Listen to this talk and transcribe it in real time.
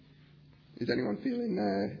Is anyone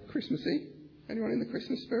feeling Christmassy? Anyone in the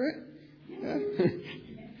Christmas spirit? Yeah.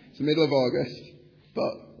 It's the middle of August,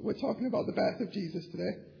 but we're talking about the birth of Jesus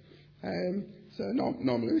today. So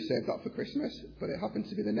normally we save that for Christmas, but it happens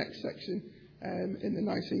to be the next section in the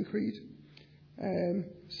Nicene Creed.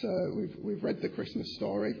 So we've read the Christmas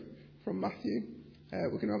story from Matthew.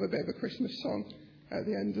 We're going to have a bit of a Christmas song at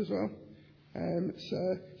the end as well.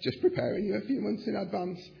 So just preparing you a few months in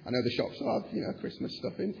advance. I know the shops will have Christmas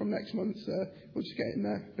stuff in from next month, so we'll just get in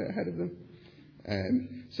there a bit ahead of them.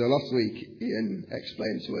 So last week Ian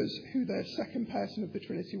explained to us who the second person of the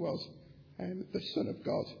Trinity was, the Son of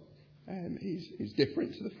God. He's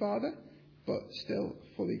different to the Father, but still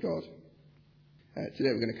fully God. Today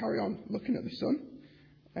we're going to carry on looking at the Son,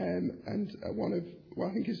 and one of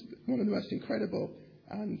the most incredible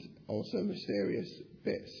and also mysterious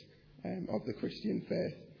bits of the Christian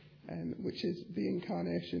faith, which is the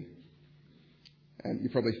Incarnation. You're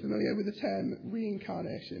probably familiar with the term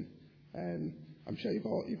reincarnation. I'm sure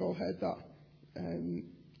you've all heard that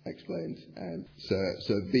explained.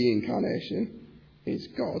 So the Incarnation is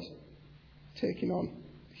God taking on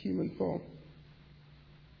human form.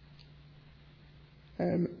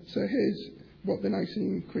 So here's what the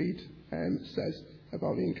Nicene Creed says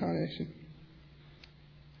about the Incarnation.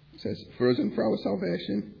 It says, "For us and for our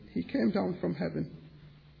salvation, he came down from heaven,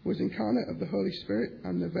 was incarnate of the Holy Spirit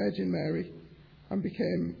and the Virgin Mary, and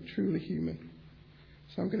became truly human."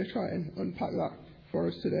 So I'm going to try and unpack that for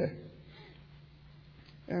us today.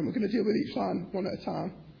 We're going to deal with each line one at a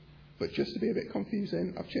time, but just to be a bit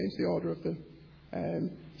confusing, I've changed the order of them.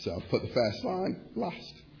 So I've put the first line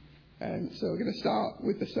last. So we're going to start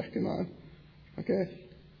with the second line. Okay?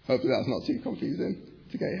 Hopefully that's not too confusing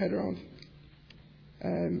to get your head around.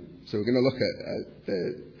 So we're going to look at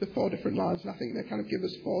the four different lines, and I think they kind of give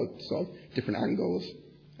us four sort of different angles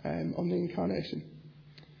on the Incarnation.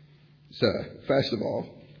 So, first of all,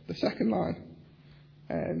 the second line.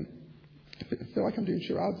 I feel like I'm doing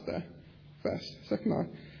charades there. Second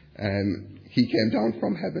line. He came down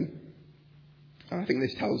from heaven. And I think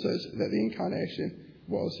this tells us that the Incarnation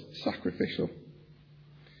was sacrificial.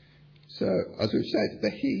 So, as we've said, the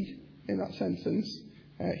He in that sentence,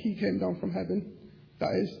 He came down from heaven.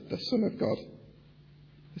 That is the Son of God,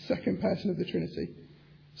 the second person of the Trinity.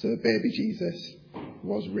 So the baby Jesus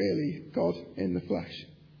was really God in the flesh.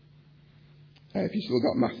 If you still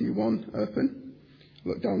got Matthew 1 open,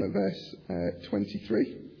 look down at verse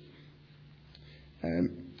 23.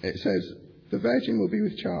 It says, "The virgin will be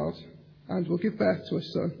with child and will give birth to a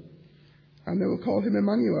son, and they will call him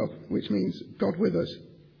Emmanuel," which means God with us.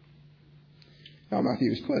 Now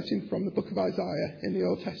Matthew is quoting from the book of Isaiah in the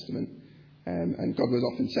Old Testament. And God was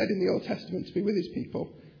often said in the Old Testament to be with his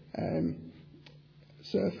people.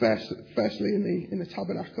 So firstly in the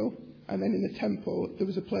tabernacle, and then in the temple, there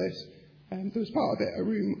was a place, there was part of it, a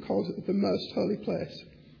room called the Most Holy Place,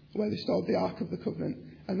 where they stored the Ark of the Covenant.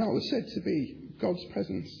 And that was said to be God's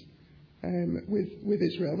presence with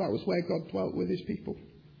Israel. That was where God dwelt with his people.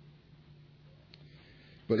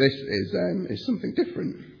 But this is something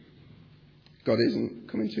different. God isn't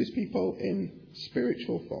coming to his people in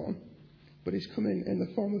spiritual form, but he's coming in the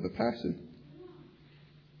form of a person.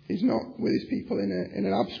 He's not with his people in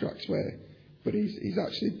an abstract way, but he's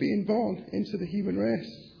actually being born into the human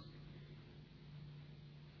race.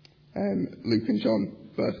 Luke and John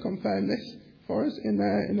both confirm this for us in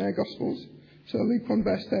their Gospels. So Luke 1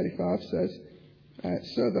 verse 35 says,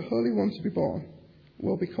 "So the Holy One to be born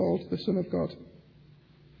will be called the Son of God."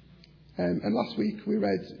 And last week we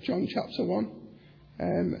read John chapter 1,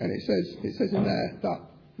 and it says in there that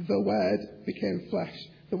the Word became flesh,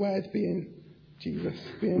 the Word being Jesus,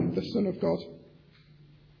 being the Son of God.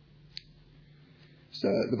 So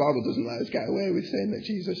the Bible doesn't let us get away with saying that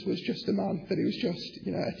Jesus was just a man, that he was just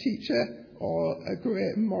a teacher or a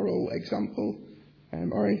great moral example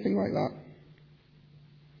or anything like that.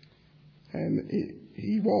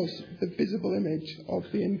 He was the visible image of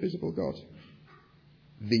the invisible God,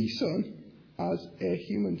 the Son as a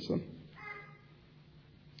human Son.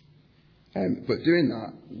 But doing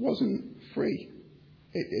that wasn't free.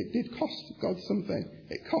 It did cost God something.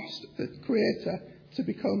 It cost the Creator to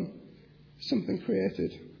become something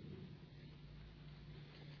created.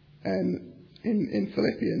 In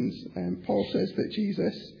Philippians, Paul says that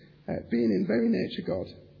Jesus, being in very nature God,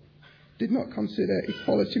 did not consider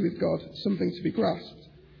equality with God something to be grasped,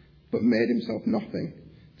 but made himself nothing,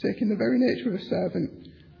 taking the very nature of a servant,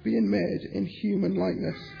 being made in human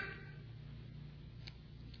likeness.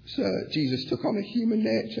 So Jesus took on a human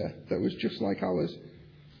nature that was just like ours.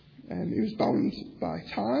 He was bound by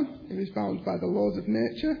time. He was bound by the laws of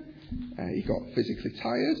nature. He got physically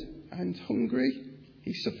tired and hungry.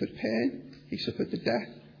 He suffered pain. He suffered the death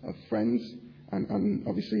of friends and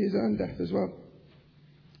obviously his own death as well.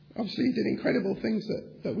 Obviously, he did incredible things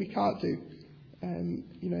that we can't do.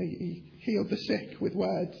 He healed the sick with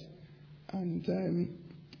words, and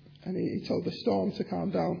he told the storm to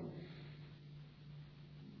calm down.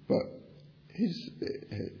 But so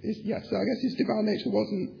I guess his divine nature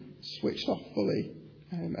wasn't switched off fully,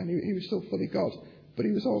 and he was still fully God, but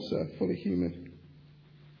he was also fully human.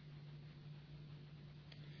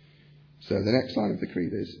 So the next line of the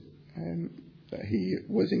creed is that he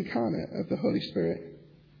was incarnate of the Holy Spirit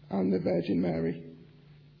and the Virgin Mary.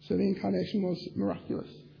 So the incarnation was miraculous.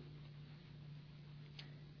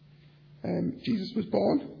 Jesus was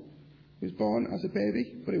born. He was born as a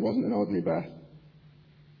baby, but it wasn't an ordinary birth.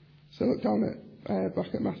 So look down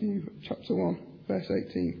back at Matthew chapter 1, verse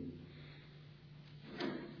 18.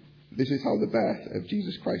 This is how the birth of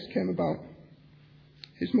Jesus Christ came about.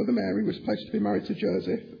 His mother Mary was pledged to be married to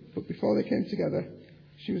Joseph, but before they came together,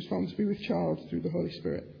 she was found to be with child through the Holy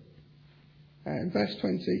Spirit. In verse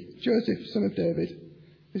 20, Joseph, son of David,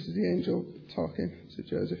 this is the angel talking to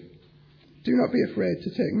Joseph. Do not be afraid to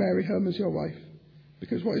take Mary home as your wife,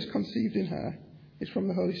 because what is conceived in her is from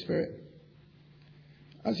the Holy Spirit.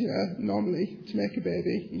 As you know, normally, to make a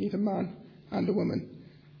baby, you need a man and a woman.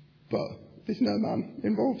 But there's no man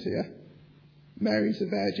involved here. Mary's a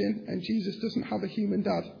virgin, and Jesus doesn't have a human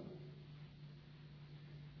dad.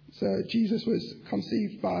 So Jesus was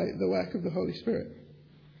conceived by the work of the Holy Spirit.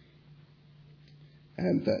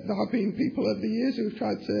 And there have been people over the years who have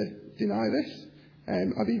tried to deny this.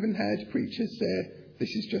 I've even heard preachers say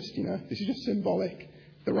this is just symbolic.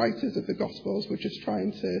 The writers of the Gospels were just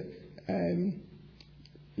trying to,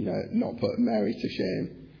 not put Mary to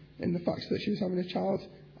shame in the fact that she was having a child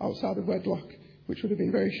outside of wedlock, which would have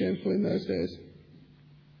been very shameful in those days.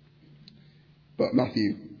 But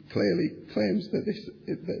Matthew clearly claims that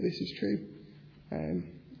this is true,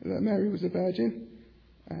 that Mary was a virgin,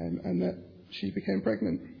 and that she became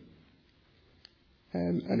pregnant.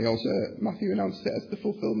 And Matthew announced it as the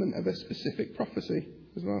fulfillment of a specific prophecy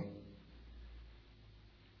as well.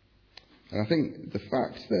 And I think the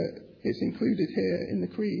fact that it's included here in the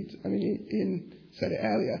creed, Ian said it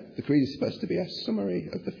earlier, the creed is supposed to be a summary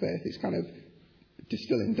of the faith. It's kind of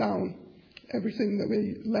distilling down everything that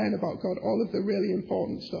we learn about God, all of the really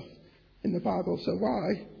important stuff in the Bible. So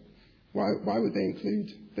why would they include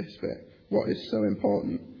this bit? What is so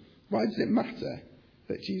important? Why does it matter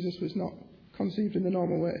that Jesus was not conceived in the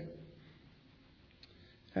normal way?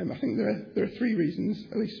 I think there are three reasons,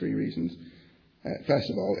 at least three reasons. First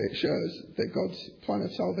of all, it shows that God's plan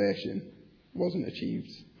of salvation wasn't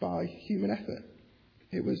achieved by human effort.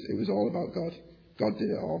 It was all about God. God did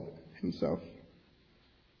it all himself.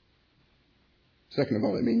 Second of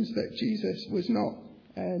all, it means that Jesus was not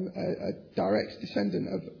a direct descendant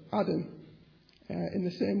of Adam in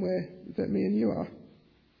the same way that me and you are.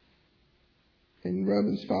 In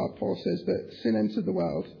Romans 5, Paul says that sin entered the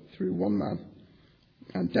world through one man,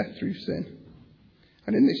 and death through sin.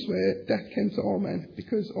 And in this way, death came to all men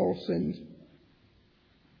because all sinned.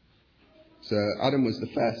 So Adam was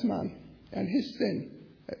the first man, and his sin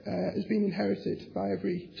has been inherited by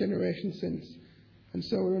every generation since. And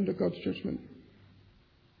so we're under God's judgment.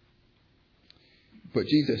 But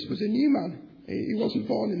Jesus was a new man. He wasn't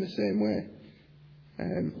born in the same way.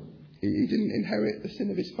 He didn't inherit the sin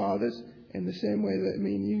of his fathers in the same way that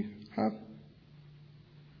me and you have.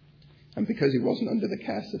 And because he wasn't under the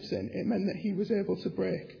curse of sin, it meant that he was able to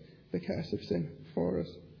break the curse of sin for us.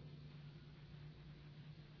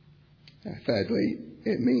 Thirdly,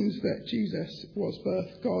 it means that Jesus was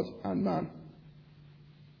both God and man.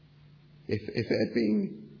 If it had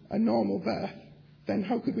been a normal birth, then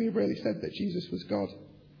how could we have really said that Jesus was God?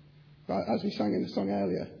 But as we sang in the song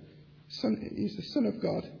earlier, he's the Son of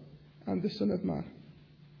God and the Son of Man.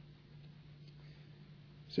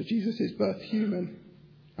 So Jesus is both human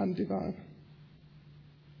and divine.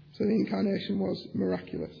 So the incarnation was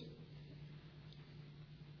miraculous.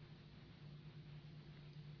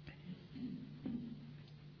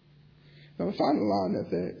 Now the final line of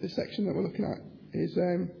the section that we're looking at is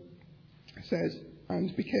says,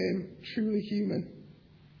 and became truly human.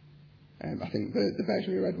 I think the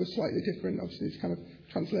version we read was slightly different. Obviously it's kind of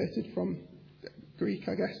translated from Greek,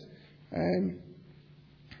 I guess.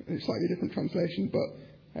 It's slightly different translation, but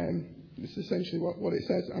this is essentially what it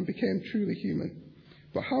says, and became truly human.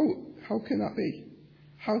 But how can that be?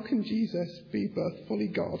 How can Jesus be both fully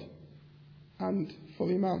God and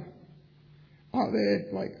fully man? Aren't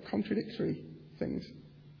they like contradictory things?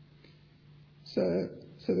 So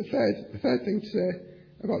the third thing to say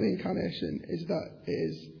about the incarnation is that it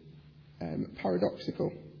is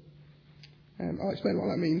paradoxical. I'll explain what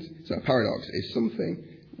that means. So a paradox is something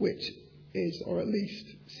which is, or at least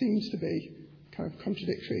seems to be, kind of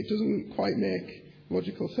contradictory. It doesn't quite make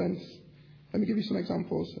logical sense. Let me give you some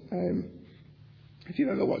examples. If you've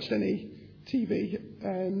ever watched any TV,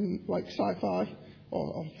 like sci-fi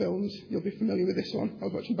or films, you'll be familiar with this one. I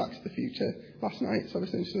was watching Back to the Future last night, so I've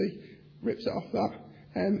essentially ripped it off that.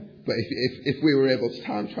 But if we were able to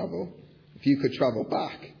time travel, if you could travel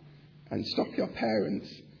back and stop your parents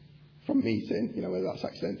from meeting, whether that's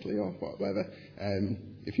accidentally or whatever,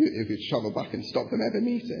 if you travel back and stop them ever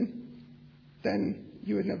meeting, then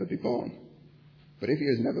you would never be born. But if you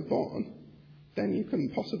was never born, then you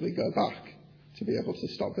couldn't possibly go back to be able to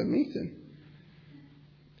stop them meeting.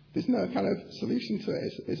 There's no kind of solution to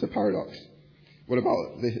it. It's a paradox. What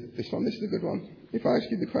about this one? This is a good one. If I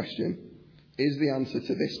ask you the question, is the answer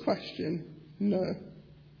to this question no?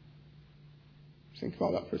 Think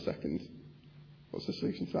about that for a second. What's the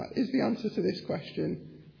solution to that? Is the answer to this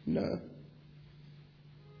question no?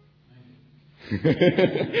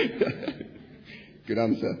 Good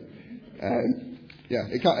answer.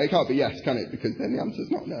 It can't be yes, can it? Because then the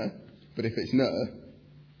answer's not no. But if it's no,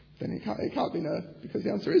 then it can't be no, because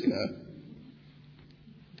the answer is no.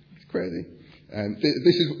 It's crazy.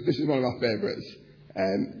 This is one of my favourites.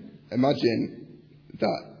 Imagine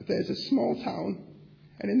that there's a small town,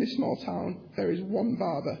 and in this small town there is one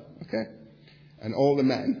barber, okay? And all the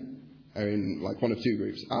men are in like one of two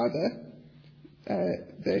groups. Either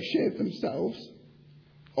they shave themselves,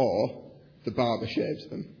 or the barber shaves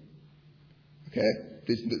them. Okay?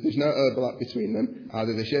 There's no overlap between them.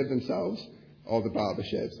 Either they shave themselves, or the barber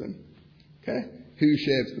shaves them. Okay? Who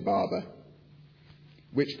shaves the barber?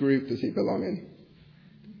 Which group does he belong in?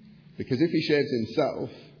 Because if he shaves himself,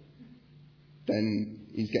 then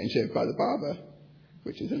he's getting shaved by the barber,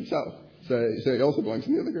 which is himself. So he also belongs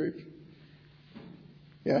in the other group.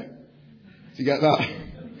 Yeah? Do you get that?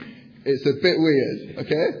 It's a bit weird,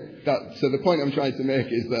 okay? So the point I'm trying to make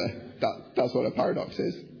is that's what a paradox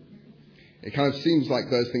is. It kind of seems like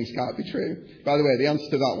those things can't be true. By the way, the answer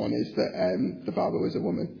to that one is that the barber was a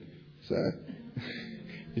woman. So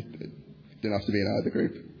it didn't have to be in either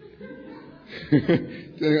group.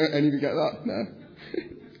 Did any of you get that? No.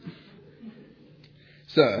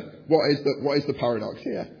 So, what is the paradox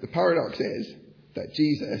here? The paradox is that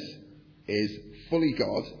Jesus is fully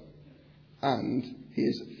God and he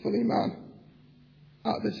is fully man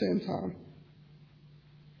at the same time.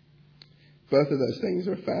 Both of those things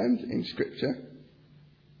are affirmed in Scripture,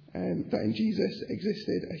 that in Jesus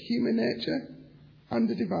existed a human nature and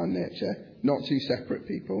a divine nature, not two separate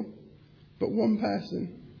people, but one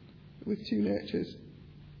person with two natures.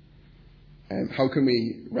 How can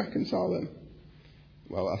we reconcile them?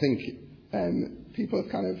 Well, I think people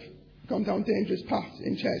have kind of gone down dangerous paths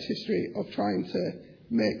in church history of trying to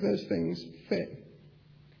make those things fit.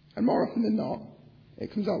 And more often than not,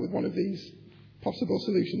 it comes out with one of these possible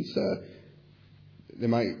solutions. So they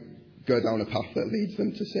might go down a path that leads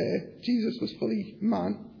them to say Jesus was fully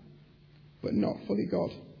man, but not fully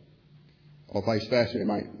God. Or vice versa, it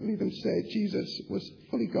might lead them to say Jesus was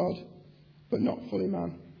fully God, but not fully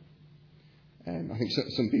man. I think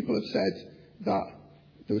some people have said that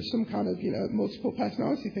there was some kind of, multiple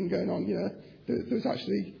personality thing going on. There was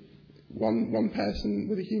actually one person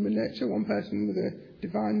with a human nature, one person with a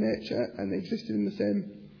divine nature, and they existed in the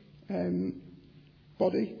same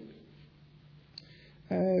body.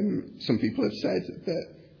 Some people have said that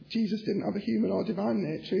Jesus didn't have a human or divine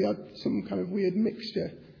nature. He had some kind of weird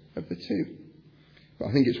mixture of the two. But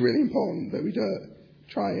I think it's really important that we don't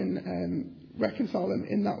try and reconcile them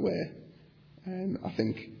in that way. I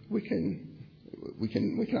think we can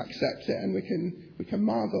accept it, and we can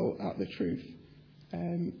marvel at the truth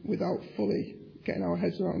without fully getting our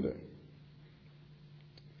heads around it.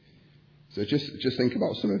 So just think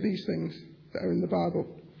about some of these things that are in the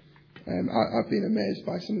Bible. I've been amazed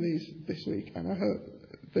by some of these this week, and I hope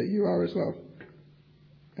that you are as well.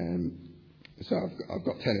 So I've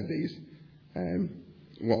got 10 of these.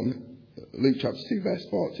 One, Luke chapter 2 verse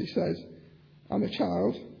 40 says, "And a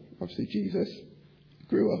child," obviously Jesus,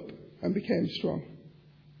 "grew up and became strong."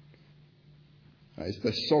 That is,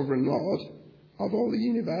 the sovereign Lord of all the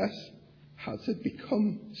universe had to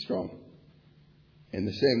become strong. In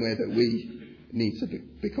the same way that we need to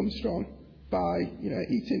become strong by,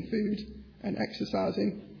 eating food and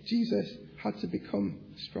exercising, Jesus had to become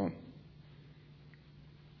strong.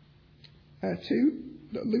 2,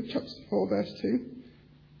 Luke chapter 4 verse 2.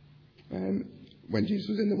 When Jesus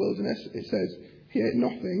was in the wilderness, it says, he ate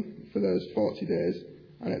nothing for those 40 days,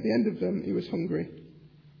 and at the end of them he was hungry.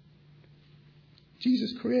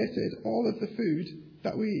 Jesus created all of the food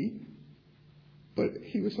that we eat, but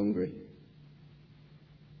he was hungry.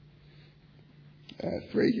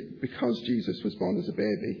 3, because Jesus was born as a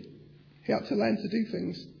baby, he had to learn to do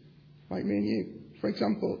things like me and you. For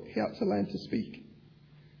example, he had to learn to speak.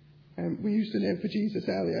 We used the name for Jesus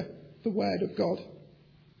earlier, the Word of God.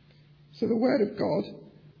 So the Word of God,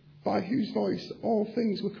 by whose voice all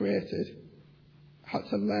things were created, had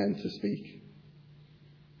to learn to speak.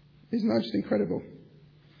 Isn't that just incredible?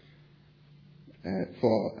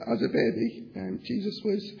 For as a baby, Jesus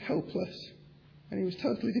was helpless, and he was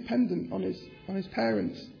totally dependent on his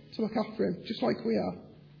parents to look after him, just like we are.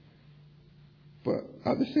 But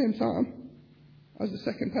at the same time, as the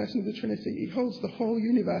second person of the Trinity, he holds the whole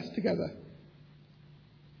universe together.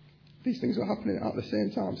 These things were happening at the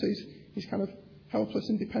same time, so he's kind of helpless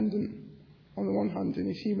and dependent on the one hand in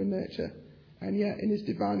his human nature, and yet in his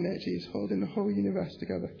divine nature he's holding the whole universe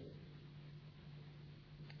together.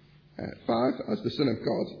 5, as the Son of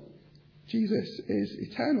God, Jesus is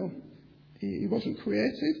eternal. He wasn't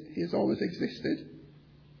created, he has always existed.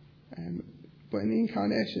 But in the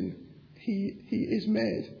incarnation, he is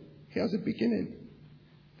made. He has a beginning.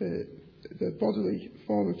 The bodily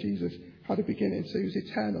form of Jesus had a beginning, so he was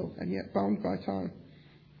eternal and yet bound by time.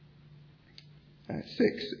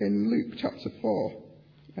 6, in Luke chapter 4,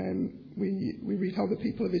 we read how the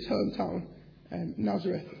people of his hometown,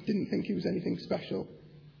 Nazareth, didn't think he was anything special.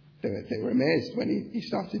 They were amazed when he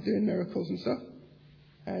started doing miracles and stuff.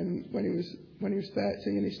 When he was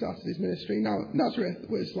 30 and he started his ministry. Now, Nazareth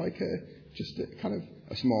was like just a kind of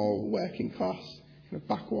a small working class, kind of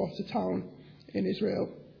backwater town in Israel.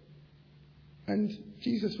 And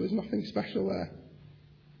Jesus was nothing special there.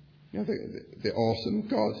 You know, the awesome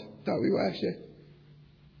God that we worship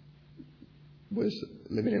was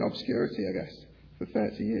living in obscurity, I guess, for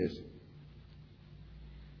 30 years.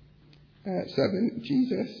 7,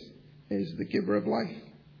 Jesus is the giver of life.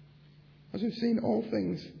 As we've seen, all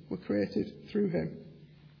things were created through him.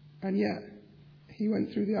 And yet, he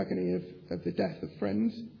went through the agony of the death of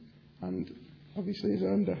friends and obviously his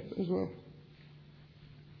own death as well.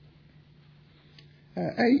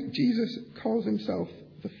 8, Jesus calls himself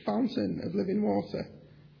the fountain of living water.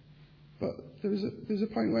 But there's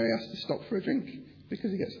a point where he has to stop for a drink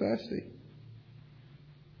because he gets thirsty.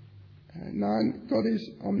 9, God is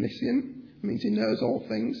omniscient, means he knows all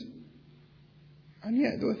things. And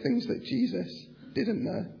yet there were things that Jesus didn't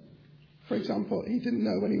know. For example, he didn't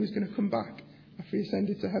know when he was going to come back after he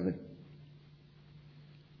ascended to heaven.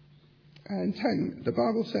 And 10, the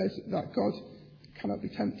Bible says that God cannot be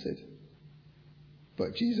tempted.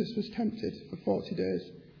 But Jesus was tempted for 40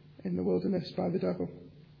 days in the wilderness by the devil.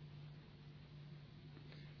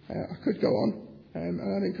 I could go on, and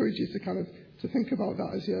I'd encourage you to think about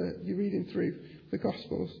that as you're reading through the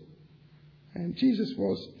Gospels. Jesus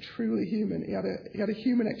was truly human. He had a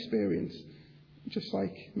human experience, just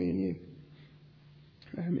like me and you.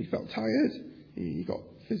 He felt tired. He got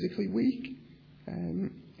physically weak.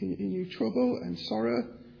 He knew trouble and sorrow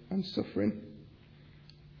and suffering.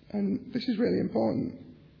 And this is really important.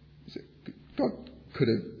 God could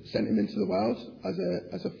have sent him into the world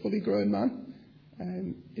as a fully grown man.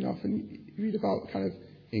 Often you read about kind of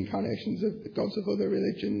incarnations of the gods of other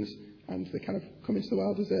religions, and they kind of come into the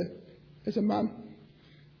world as a man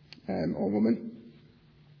or woman.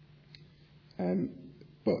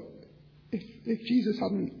 But if Jesus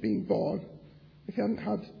hadn't been born, if he hadn't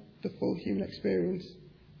had the full human experience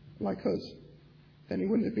like us, then he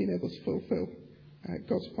wouldn't have been able to fulfill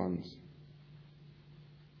God's plans.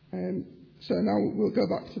 So now we'll go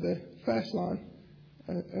back to the first line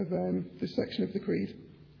of this section of the Creed.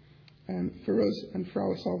 For us and for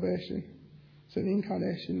our salvation. So the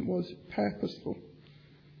incarnation was purposeful.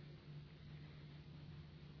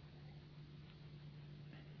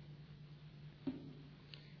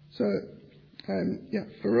 So,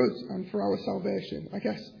 for us and for our salvation, I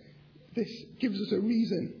guess this gives us a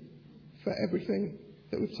reason for everything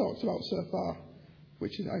that we've talked about so far,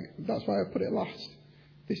 which is that's why I put it last.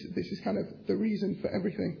 This is kind of the reason for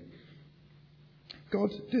everything. God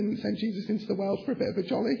didn't send Jesus into the world for a bit of a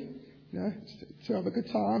jolly, to have a good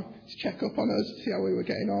time, to check up on us, to see how we were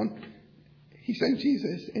getting on. He sent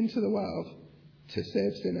Jesus into the world to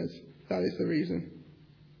save sinners. That is the reason.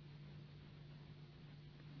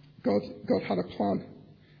 God had a plan.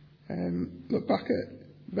 Look back at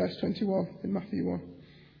verse 21 in Matthew 1.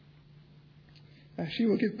 She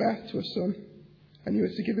will give birth to a son, and you are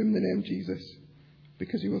to give him the name Jesus,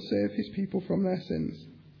 because he will save his people from their sins.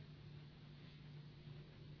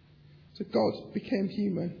 So God became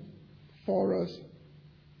human for us.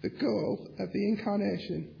 The goal of the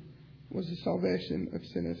incarnation was the salvation of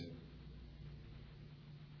sinners.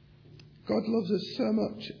 God loves us so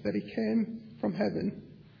much that he came from heaven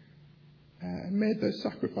and made those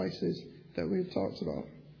sacrifices that we've talked about,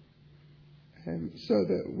 so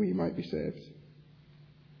that we might be saved.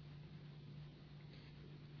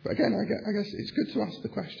 But again, I guess it's good to ask the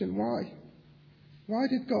question, why? Why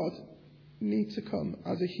did God need to come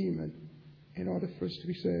as a human in order for us to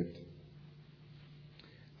be saved?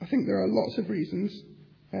 I think there are lots of reasons,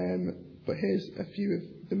 but here's a few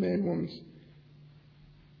of the main ones.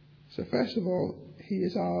 So first of all, he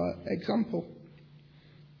is our example.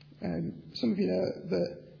 Some of you know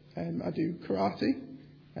that I do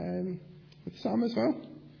karate with Sam as well.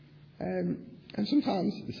 And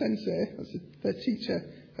sometimes the sensei, as the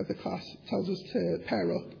teacher of the class, tells us to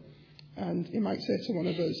pair up. And he might say to one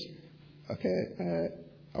of us, okay,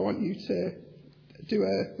 I want you to do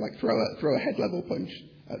throw a head level punch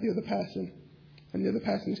at the other person, and the other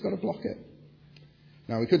person's got to block it.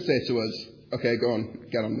 Now, we could say to us, okay, go on,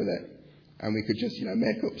 get on with it. And we could just,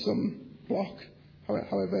 make up some block,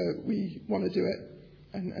 however we want to do it,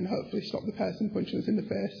 and hopefully stop the person punching us in the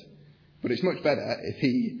face. But it's much better if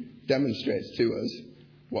he demonstrates to us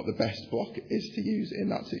what the best block is to use in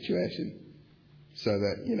that situation, so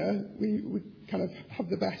that, we kind of have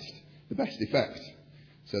the best effect,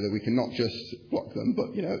 so that we can not just block them,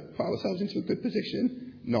 but, put ourselves into a good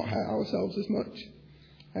position, not hurt ourselves as much,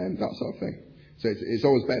 and that sort of thing. So it's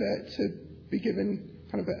always better to be given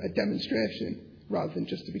kind of a demonstration rather than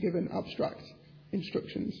just to be given abstract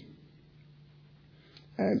instructions.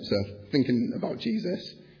 So thinking about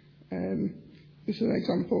Jesus, this is an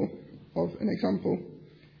example of an example.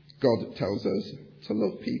 God tells us to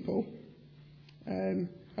love people. And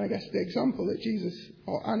I guess the example that Jesus,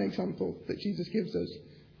 or an example that Jesus gives us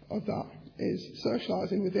of that, is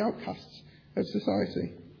socialising with the outcasts of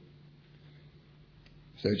society.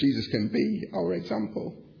 So Jesus can be our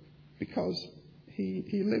example because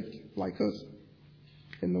he lived like us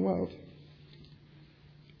in the world.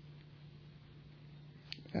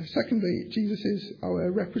 Secondly, Jesus is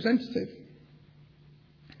our representative.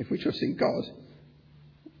 If we trust in God,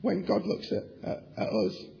 when God looks at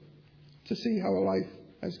us to see how our life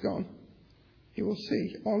has gone, he will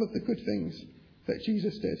see all of the good things that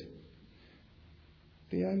Jesus did.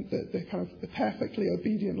 The kind of the perfectly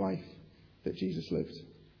obedient life that Jesus lived.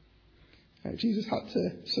 Jesus had to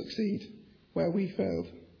succeed where we failed.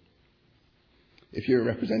 If you're a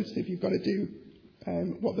representative, you've got to do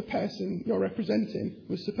what the person you're representing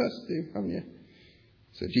was supposed to do, haven't you?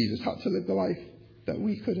 So Jesus had to live the life that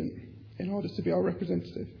we couldn't in order to be our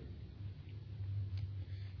representative.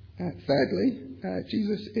 Thirdly,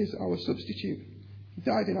 Jesus is our substitute. He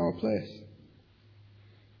died in our place.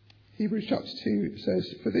 Hebrews chapter 2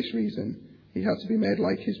 says, "For this reason he had to be made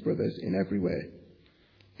like his brothers in every way,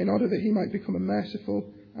 in order that he might become a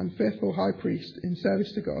merciful and faithful high priest in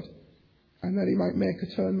service to God, and that he might make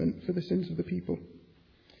atonement for the sins of the people."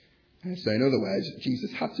 So in other words,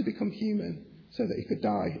 Jesus had to become human so that he could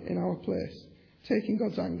die in our place, taking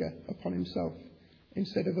God's anger upon himself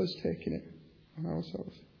instead of us taking it on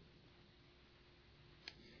ourselves.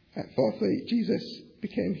 Fourthly, Jesus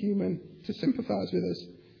became human to sympathise with us.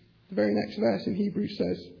 The very next verse in Hebrews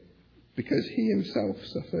says, "Because he himself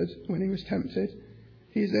suffered when he was tempted,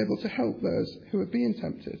 he is able to help those who are being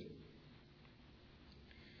tempted."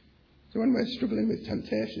 So when we're struggling with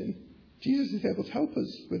temptation, Jesus is able to help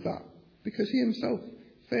us with that because he himself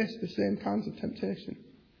faced the same kinds of temptation.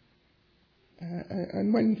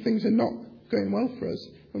 And when things are not going well for us,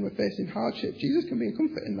 when we're facing hardship, Jesus can be a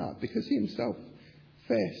comfort in that because he himself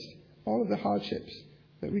faced all of the hardships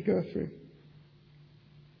that we go through.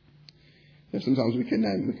 Sometimes we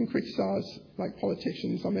can criticise like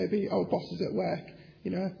politicians or maybe our bosses at work.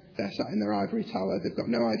 They're sat in their ivory tower. They've got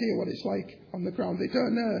no idea what it's like on the ground. They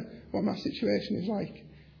don't know what my situation is like.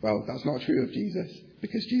 Well, that's not true of Jesus,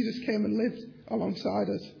 because Jesus came and lived alongside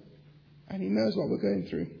us, and he knows what we're going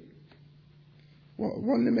through.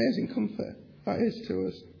 What an amazing comfort that is to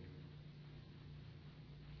us.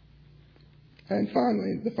 And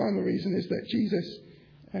finally, the final reason is that Jesus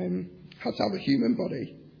had to have a human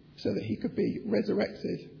body so that he could be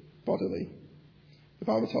resurrected bodily. The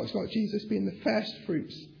Bible talks about Jesus being the first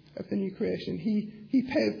fruits of the new creation. He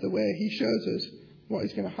paved the way. He shows us what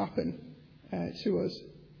is going to happen to us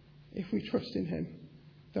if we trust in him,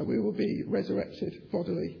 that we will be resurrected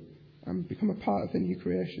bodily and become a part of the new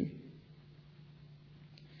creation.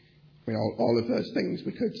 All of those things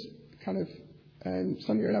we could kind of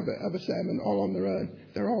stand here and have a sermon all on their own.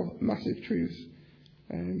 They're all massive truths.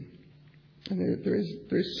 And there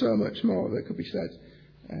is so much more that could be said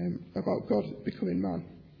about God becoming man.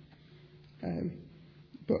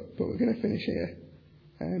 But we're going to finish here.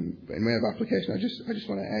 But in way of application, I just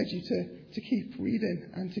want to urge you to keep reading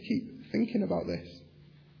and to keep thinking about this.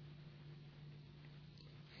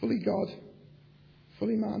 fully God,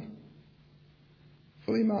 fully man.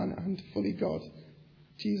 Fully man and fully God.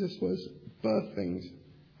 Jesus was both things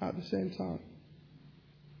at the same time.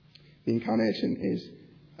 The incarnation is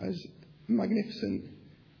as magnificent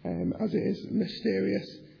as it is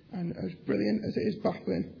mysterious and as brilliant as it is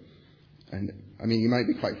baffling. And I mean, you might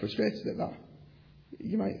be quite frustrated at that.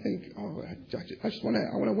 You might think, oh, I just want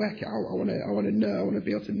to work it out. I want to know. I want to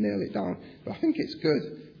be able to nail it down. But I think it's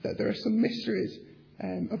good that there are some mysteries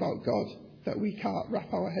about God that we can't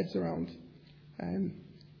wrap our heads around.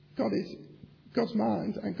 God's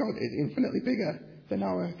mind, and God is infinitely bigger than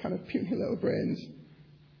our kind of puny little brains.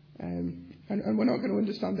 And we're not going to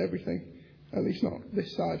understand everything, at least not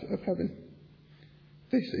this side of heaven.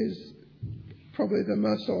 This is probably the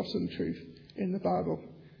most awesome truth in the Bible,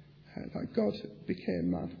 that God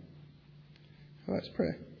became man. Let's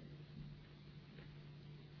pray.